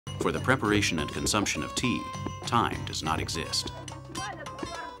For the preparation and consumption of tea, time does not exist.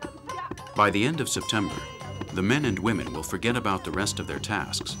 By the end of September, the men and women will forget about the rest of their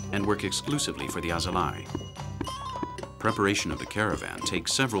tasks and work exclusively for the Azalai. Preparation of the caravan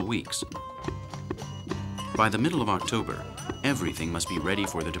takes several weeks. By the middle of October, everything must be ready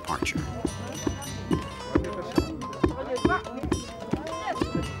for the departure.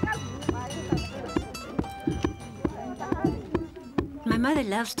 My mother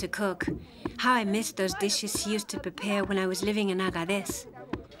loves to cook. How I miss those dishes she used to prepare when I was living in Agadez.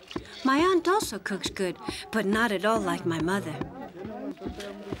 My aunt also cooks good, but not at all like my mother.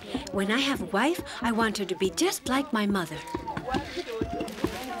 When I have a wife, I want her to be just like my mother.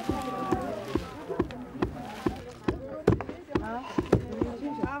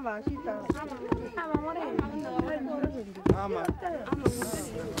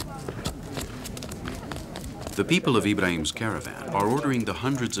 The people of Ibrahim's caravan are ordering the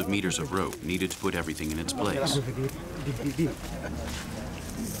hundreds of meters of rope needed to put everything in its place.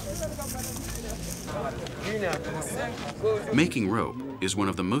 Making rope is one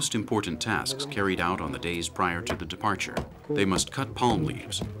of the most important tasks carried out on the days prior to the departure. They must cut palm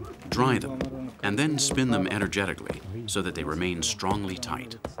leaves, dry them, and then spin them energetically so that they remain strongly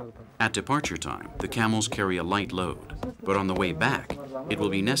tight. At departure time, the camels carry a light load, but on the way back, it will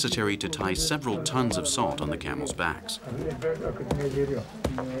be necessary to tie several tons of salt on the camels' backs.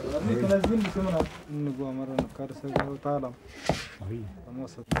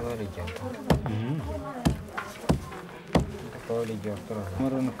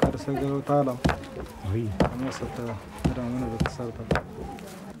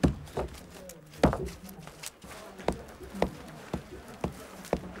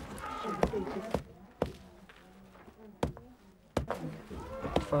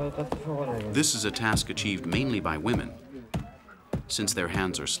 This is a task achieved mainly by women, since their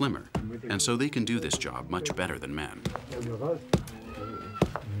hands are slimmer, and so they can do this job much better than men.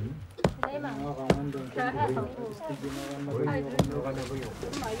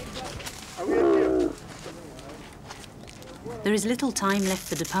 There is little time left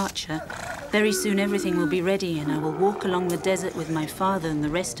for departure. Very soon everything will be ready and I will walk along the desert with my father and the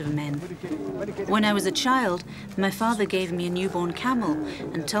rest of men. When I was a child, my father gave me a newborn camel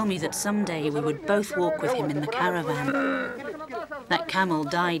and told me that someday we would both walk with him in the caravan. That camel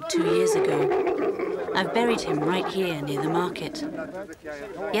died 2 years ago. I've buried him right here near the market.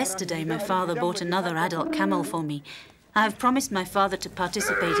 Yesterday my father bought another adult camel for me. I have promised my father to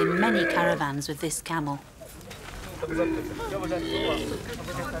participate in many caravans with this camel.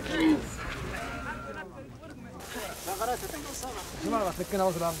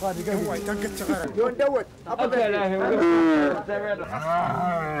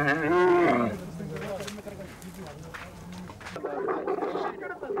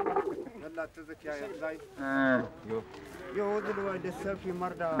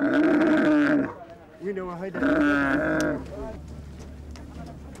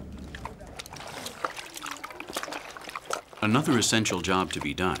 Another essential job to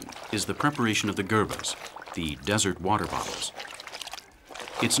be done is the preparation of the guerrillas, the desert water bottles.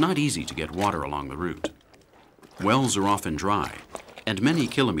 It's not easy to get water along the route. Wells are often dry, and many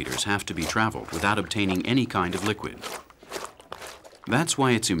kilometers have to be traveled without obtaining any kind of liquid. That's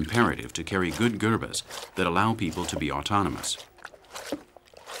why it's imperative to carry good guerrillas that allow people to be autonomous.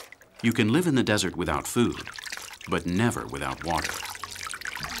 You can live in the desert without food, but never without water.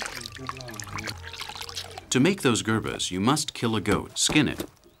 To make those guerrillas, you must kill a goat, skin it,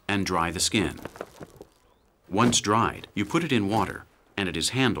 and dry the skin. Once dried, you put it in water, and it is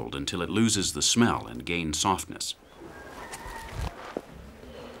handled until it loses the smell and gains softness.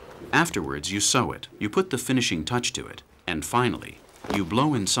 Afterwards, you sew it. You put the finishing touch to it, and finally, you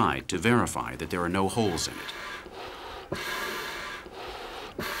blow inside to verify that there are no holes in it.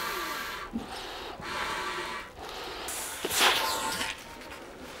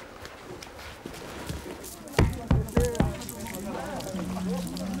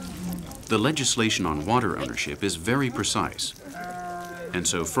 The legislation on water ownership is very precise, and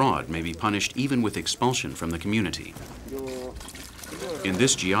so fraud may be punished even with expulsion from the community. In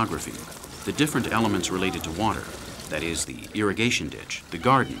this geography, the different elements related to water, that is, the irrigation ditch, the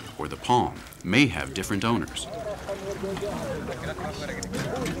garden, or the palm, may have different owners.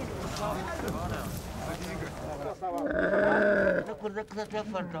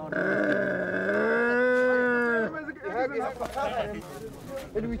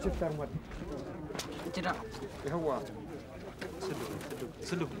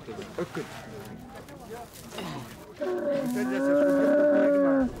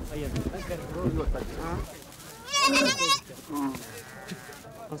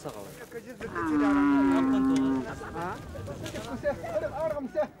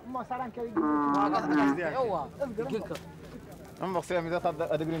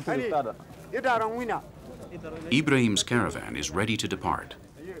 Ibrahim's caravan is ready to depart.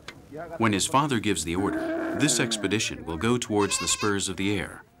 When his father gives the order, this expedition will go towards the spurs of the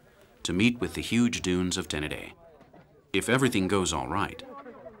air to meet with the huge dunes of Tenere. If everything goes all right,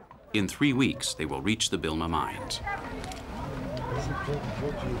 in 3 weeks they will reach the Bilma mines.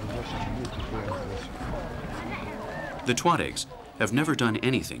 The Tuaregs have never done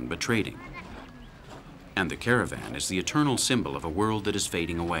anything but trading, and the caravan is the eternal symbol of a world that is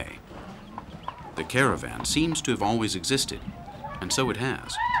fading away. The caravan seems to have always existed, and so it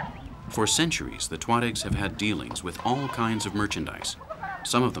has. For centuries, the Tuaregs have had dealings with all kinds of merchandise,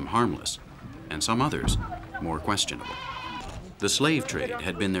 some of them harmless, and some others more questionable. The slave trade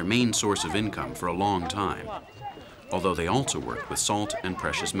had been their main source of income for a long time, although they also worked with salt and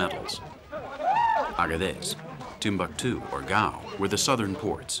precious metals. Agadez, Timbuktu, or Gao were the southern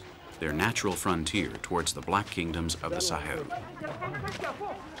ports, their natural frontier towards the black kingdoms of the Sahel.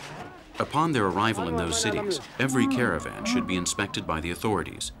 Upon their arrival in those cities, every caravan should be inspected by the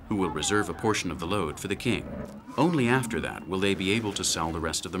authorities, who will reserve a portion of the load for the king. Only after that will they be able to sell the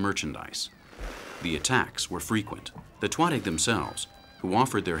rest of the merchandise. The attacks were frequent. The Tuareg themselves, who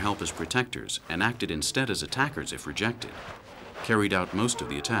offered their help as protectors and acted instead as attackers if rejected, carried out most of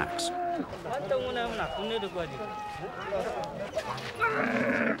the attacks.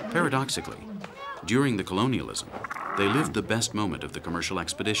 Paradoxically, during the colonialism, they lived the best moment of the commercial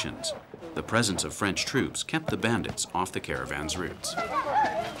expeditions. The presence of French troops kept the bandits off the caravan's routes.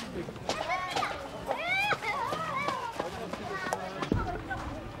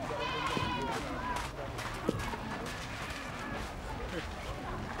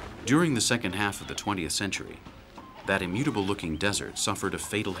 During the second half of the 20th century, that immutable-looking desert suffered a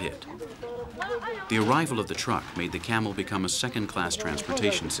fatal hit. The arrival of the truck made the camel become a second-class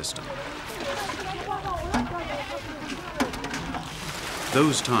transportation system.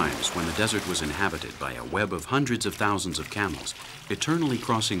 Those times when the desert was inhabited by a web of hundreds of thousands of camels, eternally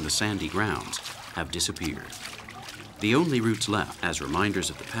crossing the sandy grounds, have disappeared. The only routes left, as reminders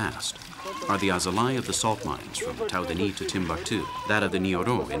of the past, are the Azalai of the salt mines from Taudeni to Timbuktu, that of the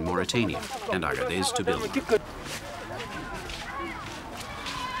Nioro in Mauritania, and Agadez to Bilma.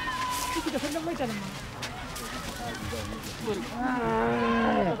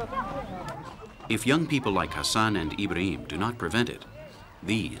 If young people like Hassan and Ibrahim do not prevent it,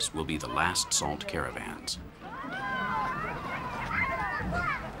 these will be the last salt caravans.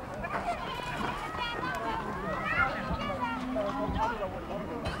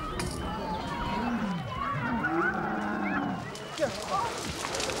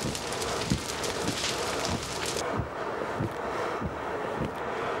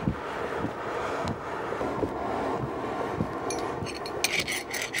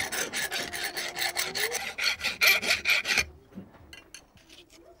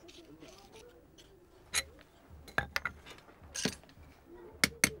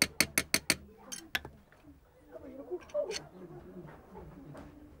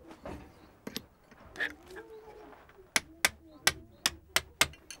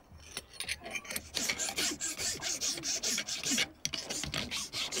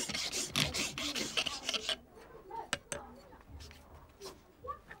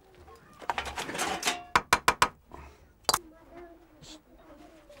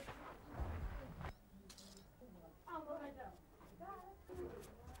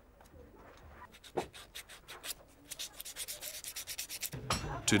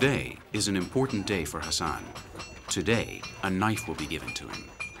 Today is an important day for Hassan. Today, a knife will be given to him.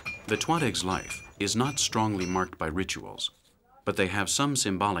 The Tuareg's life is not strongly marked by rituals, but they have some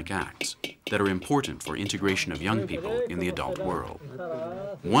symbolic acts that are important for integration of young people in the adult world.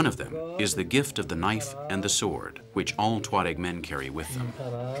 One of them is the gift of the knife and the sword, which all Tuareg men carry with them.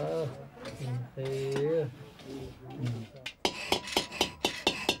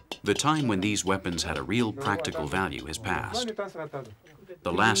 The time when these weapons had a real practical value has passed.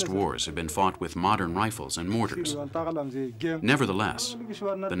 The last wars have been fought with modern rifles and mortars. Nevertheless,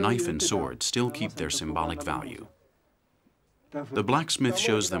 the knife and sword still keep their symbolic value. The blacksmith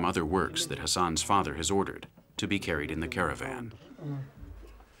shows them other works that Hassan's father has ordered to be carried in the caravan.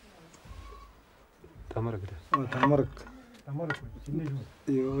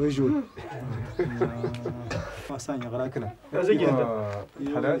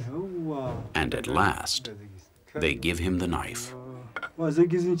 And at last, they give him the knife. When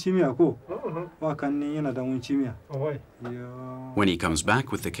he comes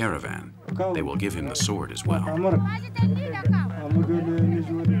back with the caravan, they will give him the sword as well.